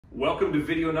Welcome to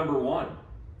video number 1.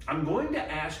 I'm going to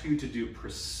ask you to do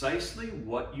precisely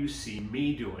what you see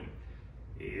me doing.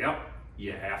 Yep,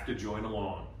 you have to join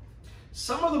along.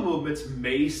 Some of the movements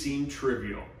may seem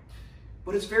trivial,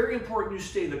 but it's very important you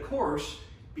stay the course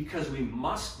because we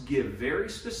must give very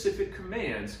specific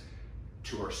commands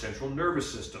to our central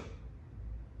nervous system.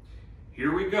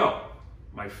 Here we go.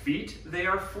 My feet, they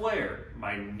are flared.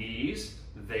 My knees,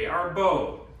 they are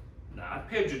bowed, not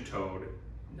pigeon-toed.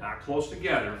 Not close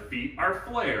together. Feet are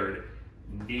flared.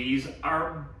 Knees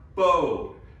are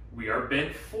bowed. We are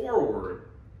bent forward.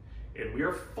 And we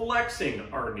are flexing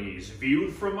our knees.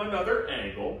 Viewed from another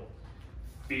angle.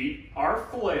 Feet are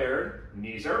flared.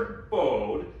 Knees are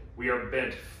bowed. We are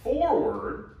bent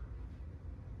forward.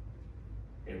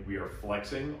 And we are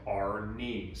flexing our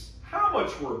knees. How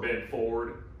much we're bent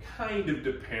forward kind of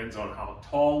depends on how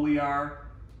tall we are.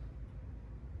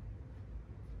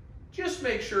 Just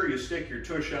make sure you stick your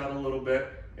tush out a little bit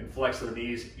and flex the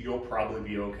knees. You'll probably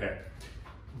be okay.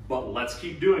 But let's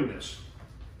keep doing this.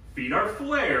 Feet are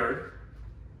flared.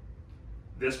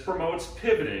 This promotes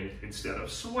pivoting instead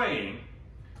of swaying.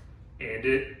 And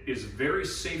it is very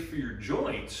safe for your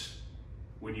joints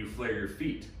when you flare your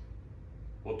feet.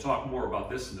 We'll talk more about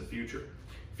this in the future.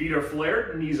 Feet are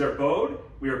flared, knees are bowed.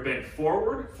 We are bent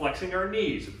forward, flexing our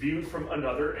knees, viewed from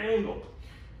another angle.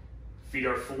 Feet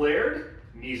are flared.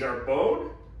 Knees are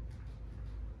bowed.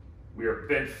 We are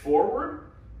bent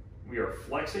forward. We are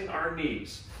flexing our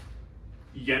knees.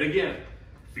 Yet again,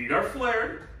 feet are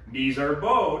flared. Knees are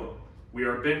bowed. We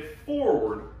are bent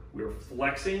forward. We are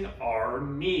flexing our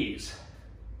knees.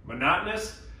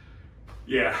 Monotonous?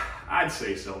 Yeah, I'd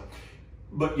say so.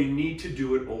 But you need to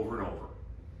do it over and over.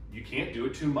 You can't do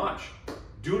it too much.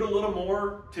 Do it a little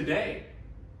more today,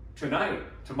 tonight,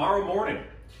 tomorrow morning.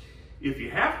 If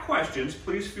you have questions,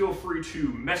 please feel free to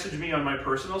message me on my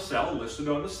personal cell listed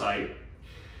on the site.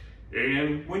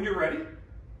 And when you're ready,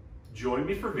 join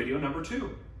me for video number 2.